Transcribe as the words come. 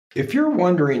If you're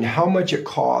wondering how much it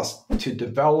costs to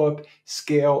develop,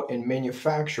 scale, and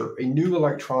manufacture a new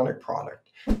electronic product,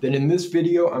 then in this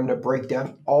video, I'm going to break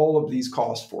down all of these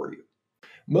costs for you.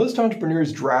 Most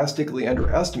entrepreneurs drastically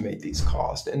underestimate these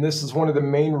costs, and this is one of the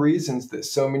main reasons that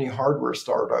so many hardware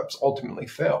startups ultimately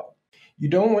fail. You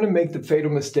don't want to make the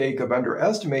fatal mistake of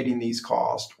underestimating these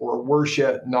costs, or worse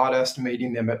yet, not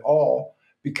estimating them at all,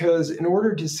 because in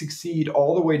order to succeed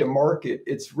all the way to market,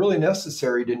 it's really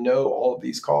necessary to know all of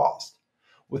these costs.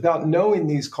 Without knowing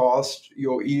these costs,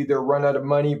 you'll either run out of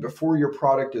money before your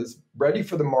product is ready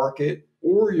for the market,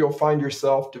 or you'll find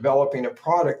yourself developing a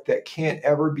product that can't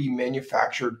ever be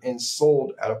manufactured and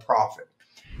sold at a profit.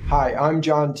 Hi, I'm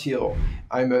John Teal.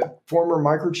 I'm a former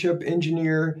microchip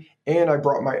engineer, and I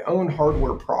brought my own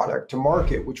hardware product to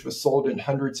market, which was sold in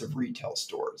hundreds of retail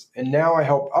stores. And now I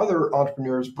help other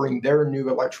entrepreneurs bring their new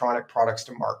electronic products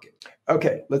to market.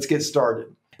 Okay, let's get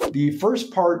started. The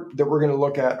first part that we're going to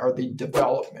look at are the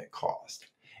development costs.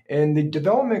 And the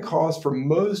development costs for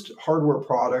most hardware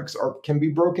products can be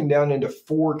broken down into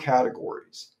four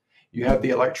categories. You have the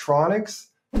electronics,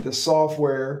 the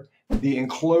software, the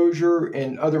enclosure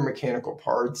and other mechanical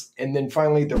parts, and then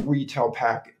finally the retail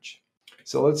package.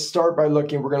 So let's start by we're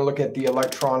going to look at the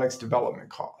electronics development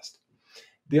cost.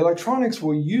 The electronics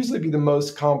will usually be the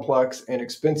most complex and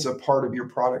expensive part of your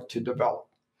product to develop.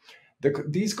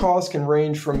 These costs can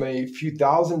range from a few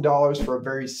 $1,000s for a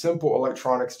very simple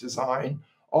electronics design,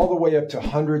 all the way up to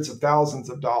hundreds of thousands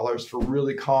of dollars for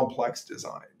really complex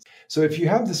designs. So if you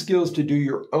have the skills to do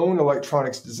your own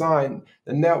electronics design,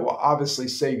 then that will obviously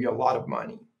save you a lot of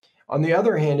money. On the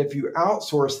other hand, if you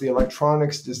outsource the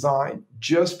electronics design,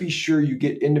 just be sure you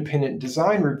get independent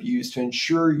design reviews to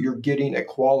ensure you're getting a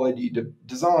quality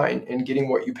design and getting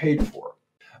what you paid for.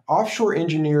 Offshore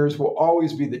engineers will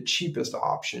always be the cheapest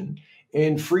option,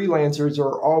 and freelancers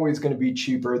are always going to be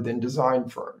cheaper than design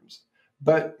firms.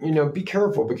 But be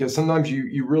careful, because sometimes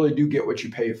you really do get what you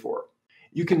pay for.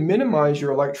 You can minimize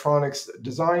your electronics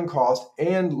design cost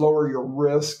and lower your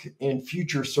risk in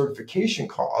future certification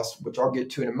costs, which I'll get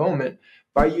to in a moment,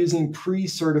 by using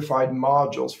pre-certified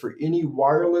modules for any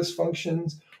wireless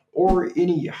functions or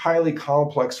any highly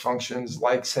complex functions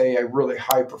like, say, a really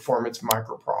high-performance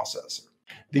microprocessor.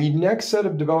 The next set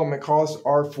of development costs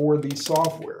are for the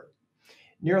software.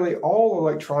 Nearly all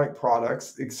electronic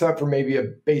products, except for maybe a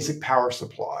basic power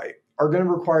supply, are going to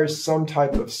require some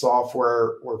type of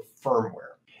software or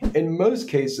firmware. In most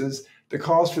cases, the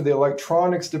cost for the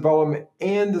electronics development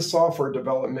and the software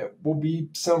development will be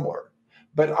similar.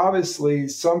 But obviously,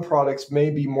 some products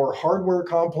may be more hardware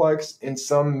complex and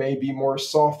some may be more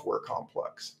software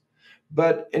complex.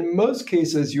 But in most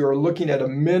cases, you are looking at a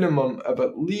minimum of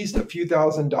at least a few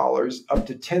 $1,000s up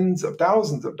to tens of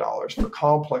thousands of dollars for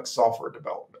complex software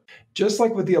development. Just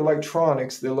like with the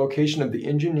electronics, the location of the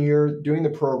engineer doing the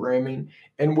programming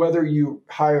and whether you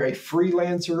hire a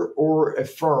freelancer or a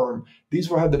firm, these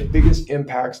will have the biggest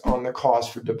impacts on the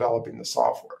cost for developing the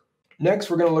software. Next,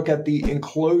 we're going to look at the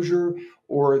enclosure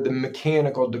or the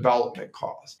mechanical development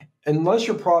cost. Unless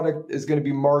your product is going to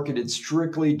be marketed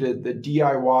strictly to the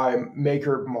DIY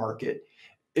maker market,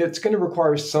 it's going to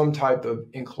require some type of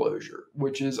enclosure,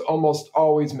 which is almost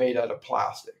always made out of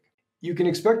plastic. You can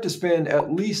expect to spend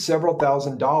at least several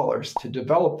 $1,000s to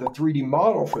develop the 3D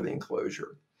model for the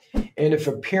enclosure. And if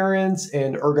appearance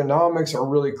and ergonomics are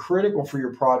really critical for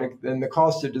your product, then the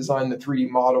cost to design the 3D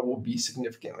model will be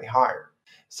significantly higher.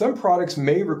 Some products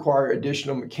may require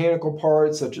additional mechanical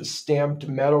parts, such as stamped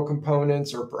metal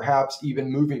components or perhaps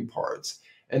even moving parts.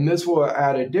 And this will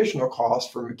add additional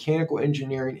costs for mechanical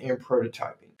engineering and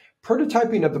prototyping.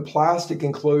 Prototyping of the plastic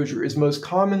enclosure is most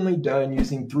commonly done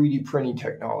using 3D printing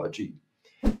technology.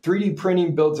 3D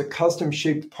printing builds a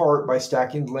custom-shaped part by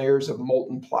stacking layers of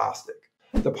molten plastic.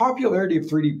 The popularity of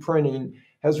 3D printing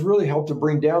has really helped to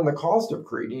bring down the cost of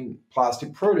creating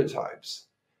plastic prototypes.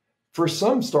 For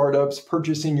some startups,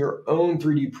 purchasing your own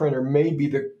 3D printer may be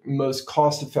the most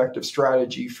cost-effective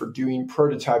strategy for doing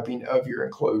prototyping of your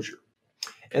enclosure.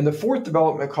 And the fourth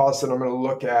development cost that I'm going to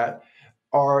look at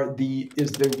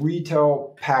is the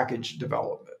retail package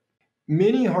development.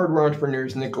 Many hardware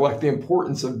entrepreneurs neglect the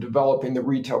importance of developing the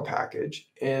retail package,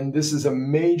 and this is a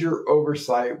major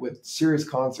oversight with serious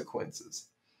consequences.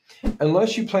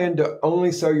 Unless you plan to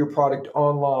only sell your product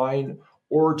online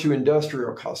or to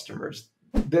industrial customers,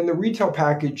 then the retail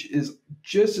package is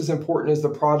just as important as the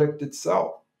product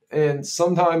itself. And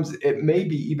sometimes it may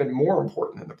be even more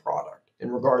important than the product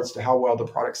in regards to how well the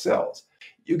product sells.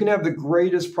 You can have the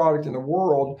greatest product in the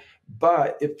world,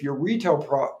 but if your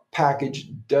retail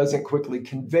package doesn't quickly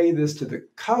convey this to the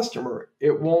customer,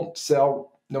 it won't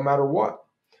sell no matter what.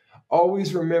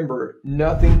 Always remember,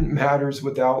 nothing matters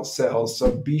without sales, so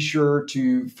be sure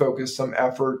to focus some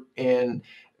effort in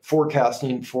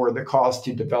forecasting for the cost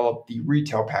to develop the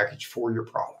retail package for your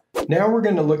product. Now we're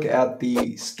going to look at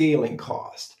the scaling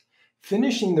cost.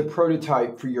 Finishing the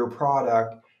prototype for your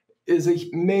product is a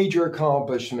major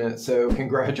accomplishment, so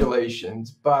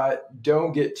congratulations, but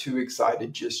don't get too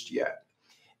excited just yet.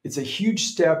 It's a huge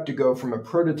step to go from a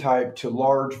prototype to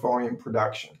large volume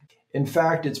production. In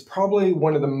fact, it's probably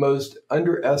one of the most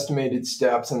underestimated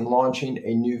steps in launching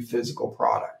a new physical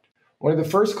product. One of the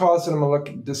first costs that I'm going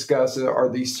to discuss are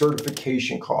the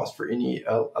certification costs for any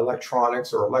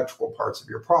electronics or electrical parts of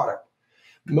your product.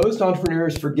 Most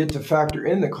entrepreneurs forget to factor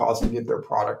in the cost to get their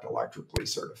product electrically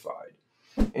certified.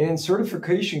 And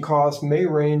certification costs may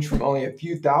range from only a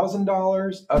few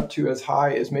 $1,000s up to as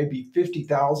high as maybe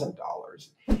 $50,000.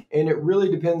 And it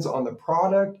really depends on the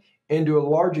product and to a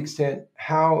large extent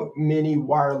how many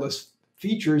wireless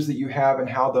features that you have and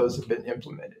how those have been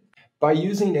implemented. By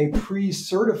using a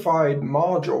pre-certified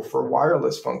module for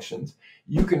wireless functions,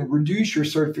 you can reduce your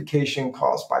certification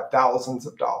costs by thousands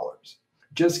of dollars.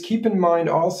 Just keep in mind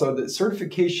also that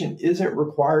certification isn't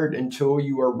required until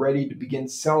you are ready to begin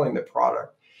selling the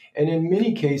product. And in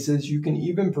many cases, you can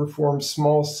even perform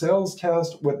small sales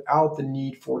tests without the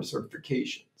need for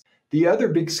certifications. The other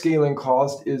big scaling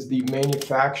cost is the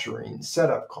manufacturing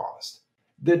setup cost.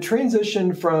 The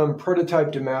transition from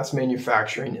prototype to mass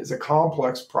manufacturing is a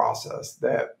complex process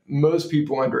that most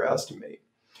people underestimate.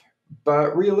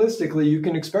 But realistically, you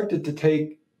can expect it to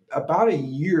take about a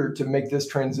year to make this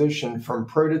transition from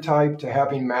prototype to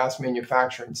having mass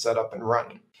manufacturing set up and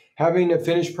running. Having a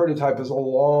finished prototype is a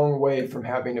long way from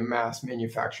having a mass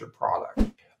manufactured product.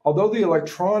 Although the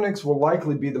electronics will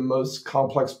likely be the most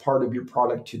complex part of your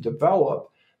product to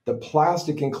develop, the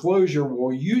plastic enclosure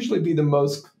will usually be the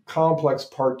most complex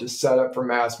part to set up for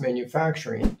mass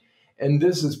manufacturing. And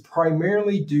this is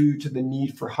primarily due to the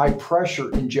need for high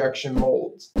pressure injection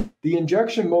molds. The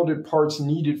injection molded parts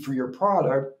needed for your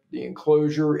product, the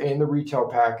enclosure and the retail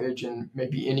package, and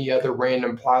maybe any other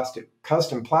random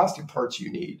custom plastic parts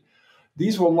you need,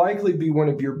 these will likely be one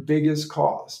of your biggest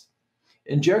costs.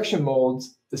 Injection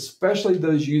molds, especially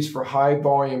those used for high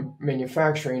volume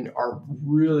manufacturing, are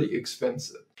really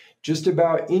expensive. Just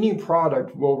about any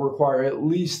product will require at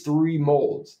least 3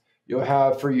 molds. You'll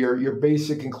have for your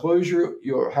basic enclosure,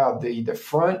 you'll have the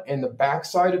front and the back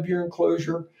side of your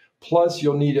enclosure, plus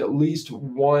you'll need at least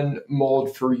 1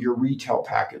 mold for your retail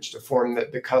package to form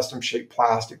the custom shaped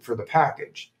plastic for the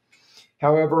package.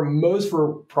 However, most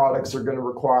products are going to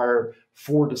require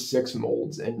 4 to 6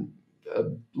 molds, and a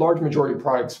large majority of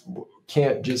products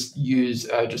can't just use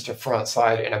just a front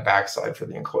side and a back side for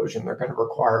the enclosure. They're going to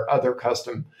require other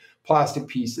custom plastic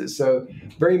pieces. So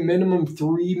very minimum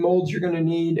 3 molds you're going to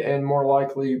need, and more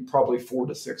likely probably 4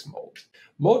 to 6 molds.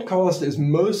 Mold cost is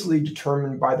mostly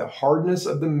determined by the hardness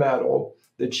of the metal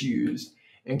that's used.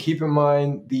 And keep in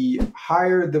mind, the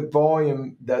higher the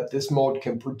volume that this mold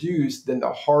can produce, then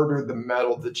the harder the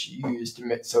metal that's used to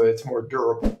make so it's more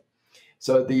durable.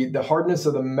 So the hardness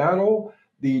of the metal,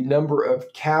 the number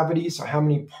of cavities, so how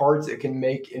many parts it can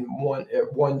make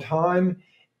at one time,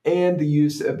 and the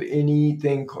use of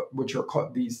anything which are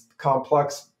called these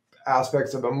complex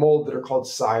aspects of a mold that are called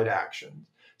side actions.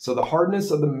 So the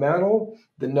hardness of the metal,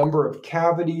 the number of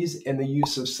cavities, and the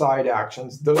use of side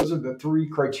actions, those are the 3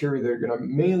 criteria that are going to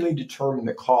mainly determine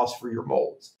the cost for your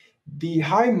molds. The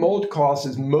high mold cost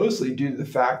is mostly due to the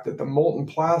fact that the molten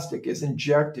plastic is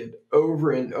injected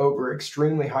over and over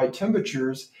extremely high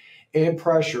temperatures and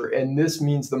pressure, and this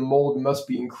means the mold must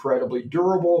be incredibly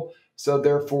durable, so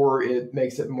therefore it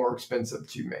makes it more expensive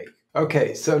to make.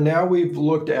 Okay, so now we've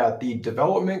looked at the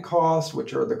development costs,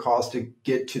 which are the costs to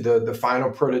get to the final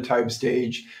prototype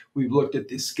stage. We've looked at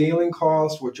the scaling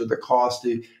costs, which are the costs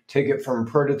to take it from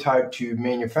prototype to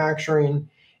manufacturing.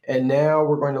 And now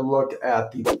we're going to look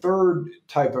at the third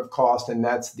type of cost, and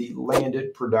that's the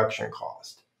landed production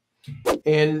cost.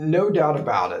 And no doubt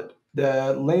about it,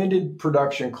 the landed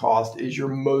production cost is your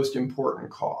most important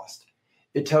cost.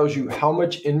 It tells you how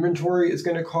much inventory is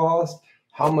going to cost,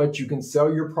 how much you can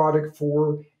sell your product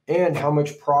for, and how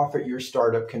much profit your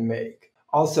startup can make.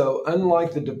 Also,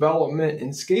 unlike the development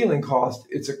and scaling cost,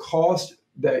 it's a cost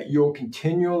that you'll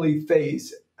continually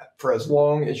face for as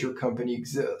long as your company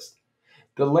exists.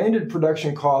 The landed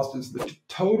production cost is the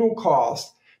total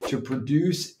cost to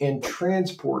produce and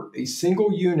transport a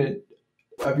single unit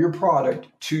of your product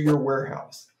to your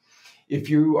warehouse. If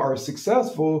you are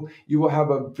successful, you will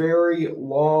have a very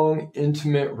long,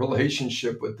 intimate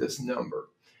relationship with this number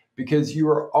because you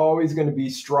are always going to be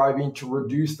striving to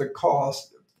reduce the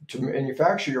cost to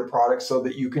manufacture your product so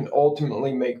that you can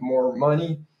ultimately make more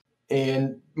money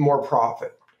and more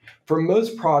profit. For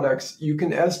most products, you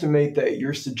can estimate that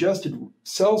your suggested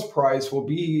sales price will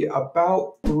be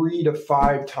about 3 to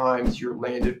 5 times your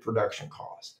landed production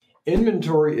cost.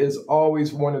 Inventory is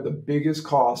always one of the biggest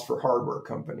costs for hardware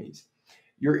companies.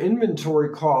 Your inventory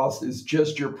cost is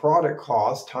just your product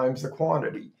cost times the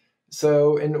quantity.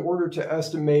 So in order to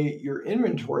estimate your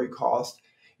inventory cost,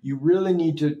 you really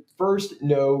need to first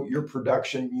know your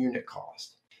production unit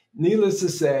cost. Needless to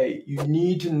say, you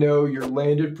need to know your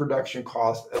landed production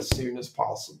cost as soon as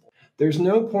possible. There's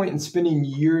no point in spending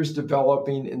years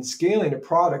developing and scaling a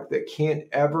product that can't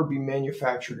ever be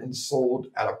manufactured and sold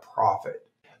at a profit.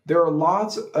 There are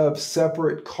lots of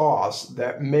separate costs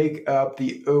that make up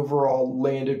the overall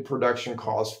landed production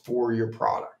cost for your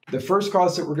product. The first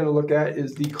cost that we're going to look at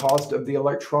is the cost of the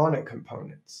electronic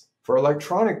components. For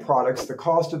electronic products, the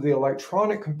cost of the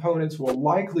electronic components will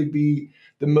likely be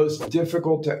the most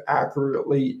difficult to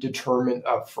accurately determine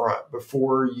upfront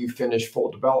before you finish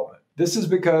full development. This is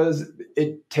because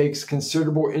it takes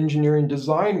considerable engineering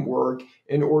design work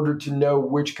in order to know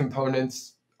which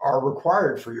components are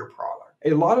required for your product.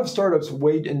 A lot of startups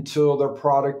wait until their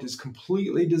product is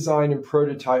completely designed and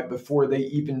prototyped before they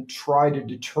even try to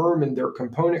determine their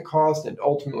component cost and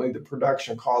ultimately the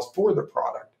production cost for the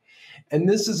product. And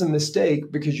this is a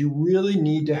mistake because you really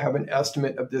need to have an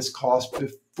estimate of this cost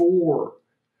before,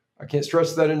 I can't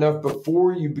stress that enough,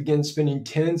 before you begin spending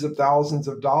tens of thousands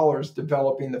of dollars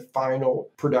developing the final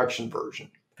production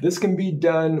version. This can be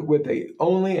done with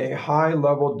only a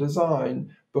high-level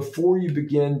design before you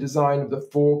begin design of the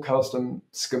full custom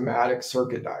schematic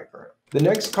circuit diagram. The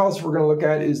next cost we're going to look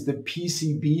at is the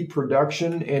PCB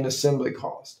production and assembly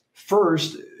cost.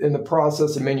 First, in the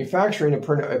process of manufacturing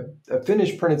a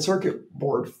finished printed circuit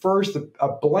board, first a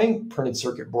blank printed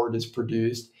circuit board is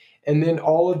produced, and then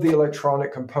all of the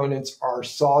electronic components are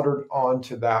soldered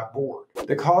onto that board.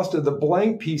 The cost of the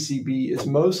blank PCB is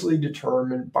mostly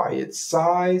determined by its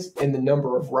size and the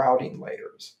number of routing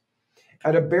layers.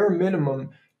 At a bare minimum,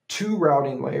 2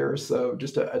 routing layers, so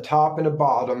just a top and a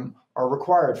bottom, are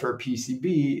required for a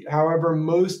PCB. However,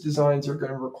 most designs are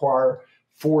going to require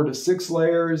 4 to 6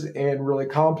 layers, and really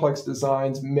complex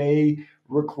designs may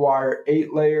require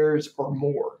 8 layers or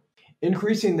more.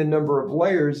 Increasing the number of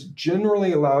layers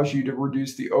generally allows you to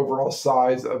reduce the overall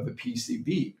size of the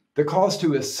PCB. The cost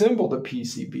to assemble the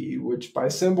PCB, which by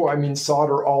assemble I mean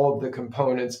solder all of the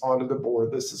components onto the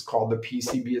board, this is called the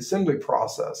PCB assembly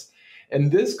process. And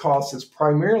this cost is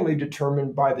primarily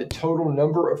determined by the total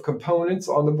number of components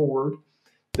on the board,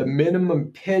 the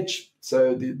minimum pitch,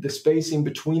 so the spacing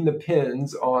between the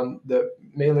pins on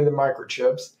mainly the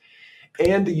microchips,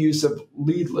 and the use of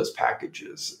leadless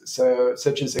packages,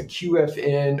 such as a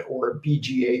QFN or a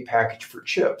BGA package for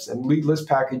chips. And leadless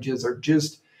packages are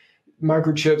just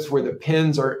microchips where the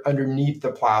pins are underneath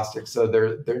the plastic, so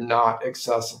they're not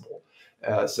accessible.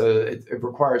 So it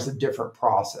requires a different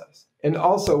process. And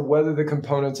also, whether the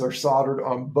components are soldered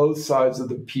on both sides of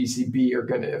the PCB are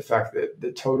going to affect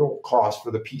the total cost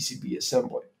for the PCB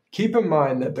assembly. Keep in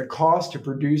mind that the cost to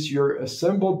produce your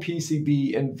assembled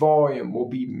PCB in volume will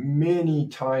be many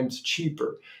times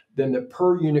cheaper than the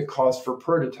per unit cost for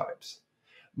prototypes.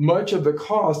 Much of the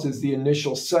cost is the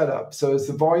initial setup, so as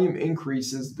the volume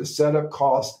increases, the setup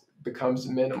cost becomes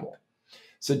minimal.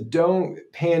 So don't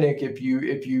panic if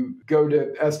you go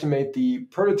to estimate the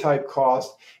prototype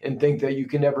cost and think that you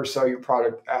can never sell your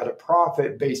product at a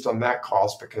profit based on that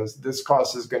cost, because this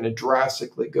cost is going to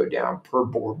drastically go down per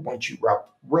board once you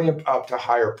ramp up to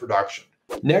higher production.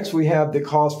 Next, we have the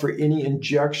cost for any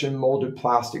injection molded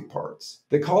plastic parts.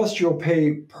 The cost you'll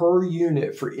pay per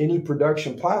unit for any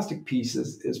production plastic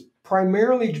pieces is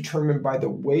primarily determined by the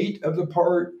weight of the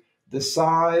part, the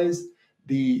size,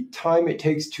 the time it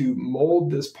takes to mold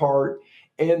this part,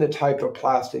 and the type of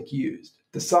plastic used.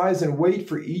 The size and weight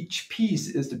for each piece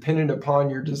is dependent upon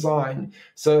your design,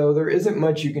 so there isn't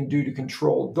much you can do to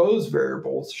control those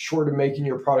variables, short of making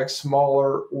your product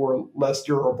smaller or less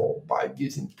durable by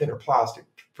using thinner plastic,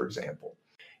 for example.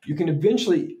 You can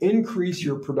eventually increase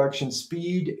your production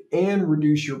speed and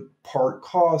reduce your part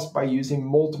cost by using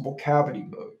multiple cavity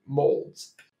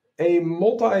molds. A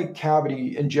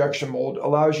multi-cavity injection mold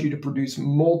allows you to produce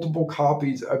multiple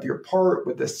copies of your part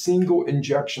with a single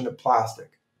injection of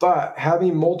plastic. But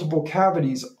having multiple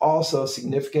cavities also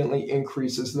significantly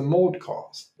increases the mold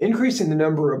cost. Increasing the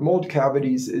number of mold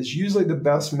cavities is usually the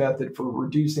best method for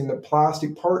reducing the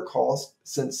plastic part cost,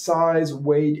 since size,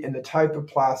 weight, and the type of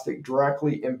plastic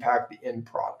directly impact the end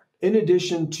product. In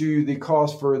addition to the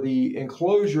cost for the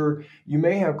enclosure, you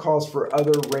may have costs for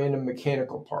other random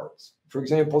mechanical parts. For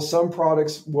example, some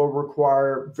products will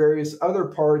require various other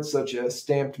parts such as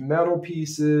stamped metal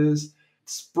pieces,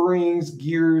 springs,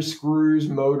 gears, screws,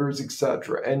 motors,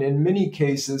 etc. And in many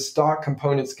cases, stock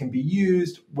components can be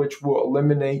used, which will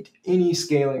eliminate any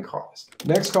scaling cost.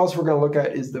 Next cost we're going to look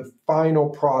at is the final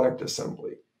product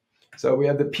assembly. So we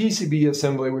have the PCB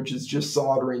assembly, which is just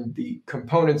soldering the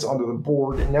components onto the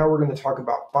board. And now we're going to talk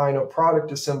about final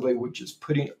product assembly, which is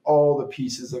putting all the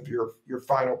pieces of your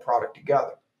final product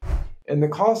together. And the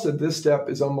cost of this step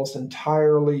is almost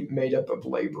entirely made up of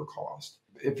labor cost.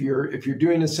 If you're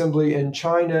doing assembly in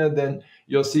China, then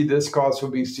you'll see this cost will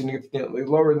be significantly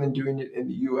lower than doing it in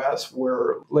the US,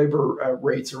 where labor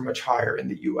rates are much higher in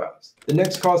the US. The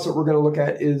next cost that we're going to look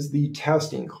at is the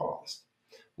testing cost.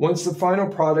 Once the final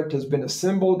product has been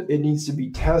assembled, it needs to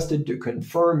be tested to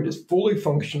confirm it is fully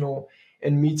functional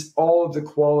and meets all of the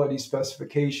quality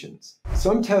specifications.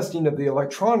 Some testing of the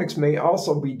electronics may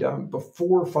also be done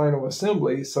before final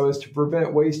assembly so as to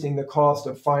prevent wasting the cost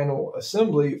of final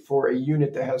assembly for a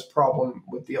unit that has problem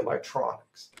with the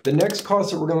electronics. The next cost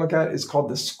that we're going to look at is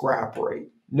called the scrap rate.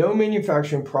 No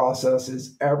manufacturing process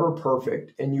is ever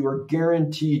perfect, and you are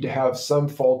guaranteed to have some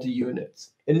faulty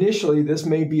units. Initially, this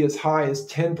may be as high as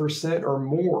 10% or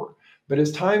more, but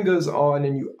as time goes on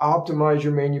and you optimize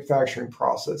your manufacturing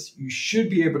process, you should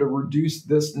be able to reduce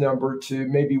this number to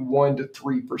maybe 1 to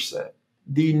 3%.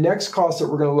 The next cost that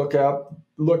we're going to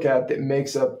look at that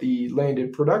makes up the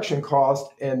landed production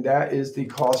cost, and that is the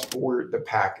cost for the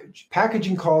package.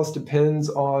 Packaging cost depends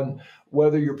on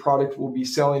whether your product will be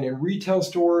selling in retail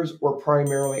stores or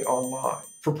primarily online.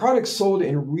 For products sold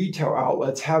in retail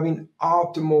outlets, having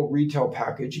optimal retail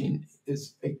packaging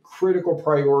is a critical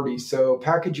priority, so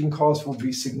packaging costs will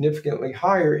be significantly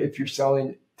higher if you're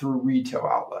selling through retail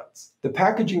outlets. The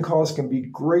packaging cost can be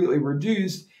greatly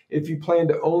reduced if you plan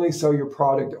to only sell your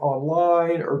product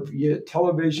online or via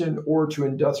television or to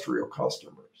industrial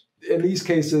customers. In these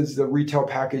cases, the retail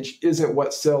package isn't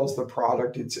what sells the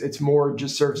product. It's more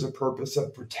just serves the purpose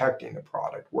of protecting the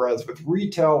product. Whereas with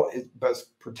retail, it both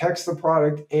protects the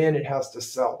product and it has to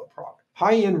sell the product.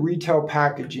 High-end retail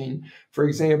packaging, for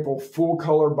example, full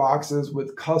color boxes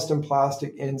with custom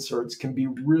plastic inserts, can be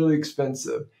really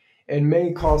expensive and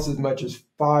may cost as much as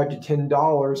 $5 to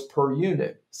 $10 per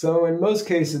unit. So in most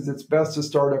cases, it's best to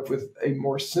start off with a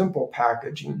more simple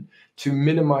packaging to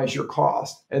minimize your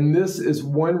cost. And this is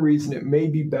one reason it may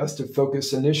be best to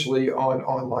focus initially on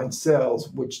online sales,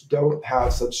 which don't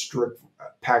have such strict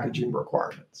packaging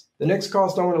requirements. The next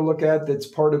cost I want to look at that's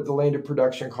part of the landed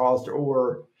production cost,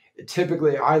 or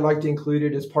typically I like to include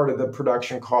it as part of the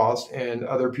production cost, and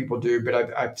other people do, but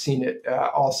I've seen it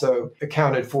also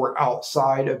accounted for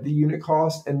outside of the unit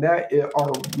cost, and that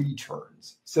are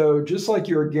returns. So just like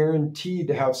you're guaranteed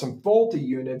to have some faulty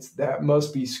units that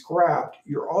must be scrapped,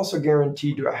 you're also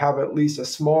guaranteed to have at least a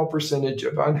small percentage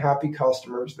of unhappy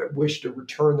customers that wish to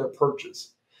return their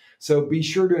purchase. So be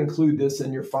sure to include this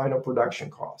in your final production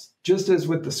cost. Just as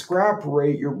with the scrap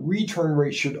rate, your return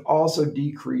rate should also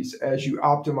decrease as you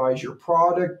optimize your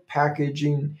product,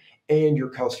 packaging, and your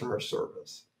customer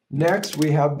service. Next, we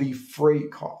have the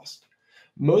freight cost.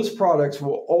 Most products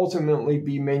will ultimately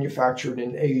be manufactured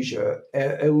in Asia,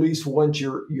 at least once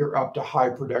you're up to high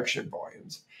production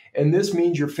volumes. And this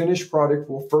means your finished product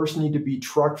will first need to be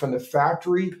trucked from the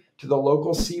factory to the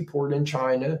local seaport in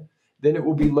China. Then it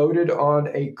will be loaded on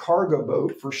a cargo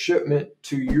boat for shipment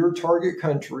to your target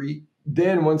country.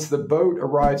 Then once the boat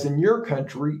arrives in your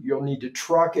country, you'll need to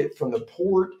truck it from the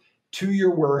port to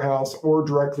your warehouse or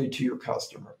directly to your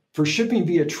customer. For shipping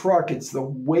via truck, it's the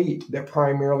weight that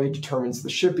primarily determines the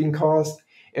shipping cost.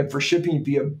 And for shipping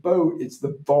via boat, it's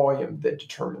the volume that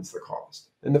determines the cost.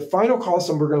 And the final costs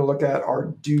that we're going to look at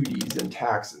are duties and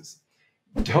taxes.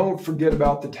 Don't forget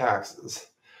about the taxes.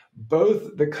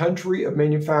 Both the country of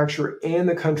manufacture and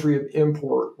the country of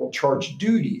import will charge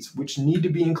duties, which need to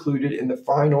be included in the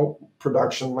final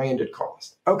production landed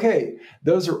cost. Okay,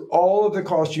 those are all of the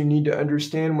costs you need to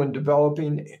understand when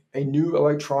developing a new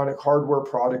electronic hardware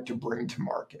product to bring to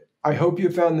market. I hope you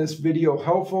found this video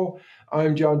helpful.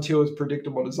 I'm John Teal with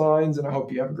Predictable Designs, and I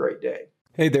hope you have a great day.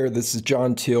 Hey there, this is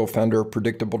John Teal, founder of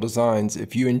Predictable Designs.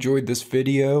 If you enjoyed this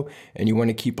video and you want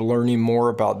to keep learning more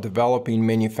about developing,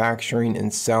 manufacturing,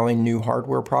 and selling new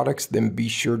hardware products, then be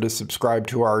sure to subscribe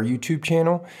to our YouTube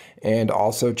channel and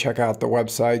also check out the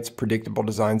websites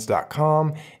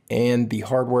predictabledesigns.com and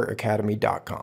thehardwareacademy.com.